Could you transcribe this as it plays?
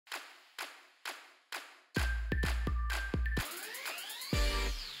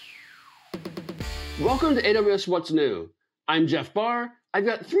Welcome to AWS What's New. I'm Jeff Barr. I've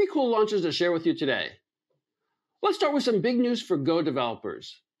got 3 cool launches to share with you today. Let's start with some big news for Go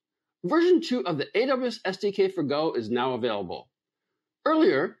developers. Version 2 of the AWS SDK for Go is now available.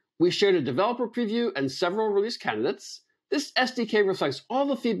 Earlier, we shared a developer preview and several release candidates. This SDK reflects all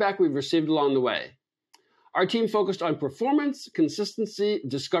the feedback we've received along the way. Our team focused on performance, consistency,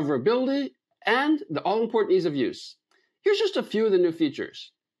 discoverability, and the all-important ease of use. Here's just a few of the new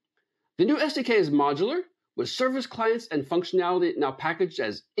features. The new SDK is modular, with service clients and functionality now packaged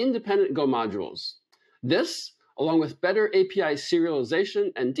as independent Go modules. This, along with better API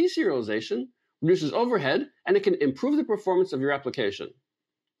serialization and deserialization, reduces overhead, and it can improve the performance of your application.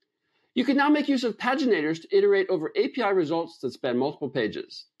 You can now make use of paginators to iterate over API results that span multiple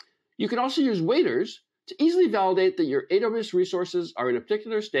pages. You can also use waiters to easily validate that your AWS resources are in a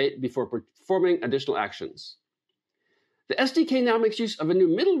particular state before performing additional actions. The SDK now makes use of a new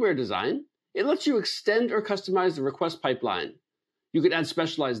middleware design. It lets you extend or customize the request pipeline. You can add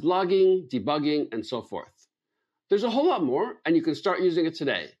specialized logging, debugging, and so forth. There's a whole lot more, and you can start using it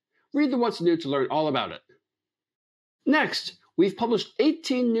today. Read the What's New to learn all about it. Next, we've published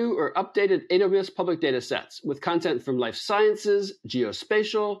 18 new or updated AWS public data sets with content from life sciences,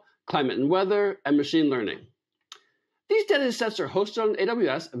 geospatial, climate and weather, and machine learning. These data sets are hosted on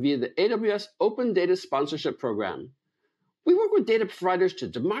AWS via the AWS Open Data sponsorship program. We work with data providers to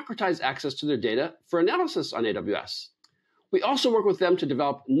democratize access to their data for analysis on AWS. We also work with them to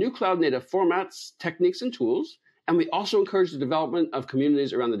develop new cloud-native formats, techniques, and tools, and we also encourage the development of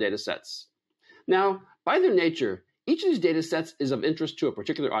communities around the data sets. Now, by their nature, each of these data sets is of interest to a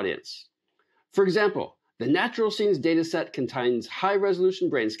particular audience. For example, the Natural Scenes dataset contains high-resolution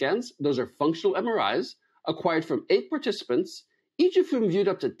brain scans, those are functional MRIs, acquired from 8 participants, each of whom viewed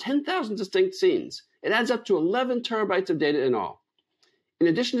up to 10,000 distinct scenes. It adds up to 11 terabytes of data in all. In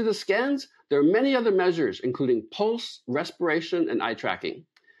addition to the scans, there are many other measures, including pulse, respiration, and eye tracking.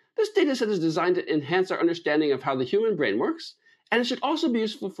 This dataset is designed to enhance our understanding of how the human brain works, and it should also be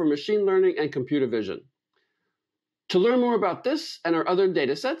useful for machine learning and computer vision. To learn more about this and our other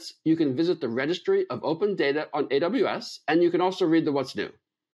datasets, you can visit the Registry of Open Data on AWS, and you can also read the What's New.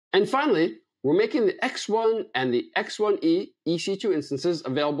 And finally, we're making the X1 and the X1E EC2 instances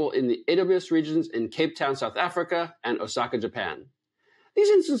available in the AWS regions in Cape Town, South Africa, and Osaka, Japan. These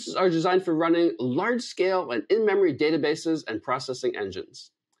instances are designed for running large-scale and in-memory databases and processing engines.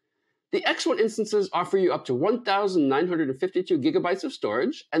 The X1 instances offer you up to 1,952 gigabytes of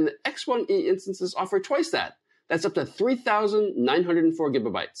storage, and the X1E instances offer twice that. That's up to 3,904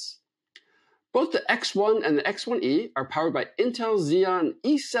 gigabytes. Both the X1 and the X1E are powered by Intel Xeon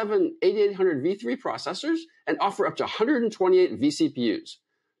E7 8800V3 processors and offer up to 128 vCPUs.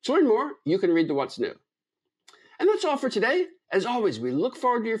 To learn more, you can read the What's New. And that's all for today. As always, we look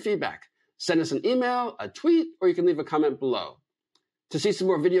forward to your feedback. Send us an email, a tweet, or you can leave a comment below. To see some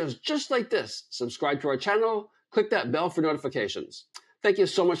more videos just like this, subscribe to our channel, click that bell for notifications. Thank you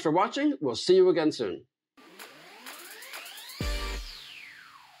so much for watching. We'll see you again soon.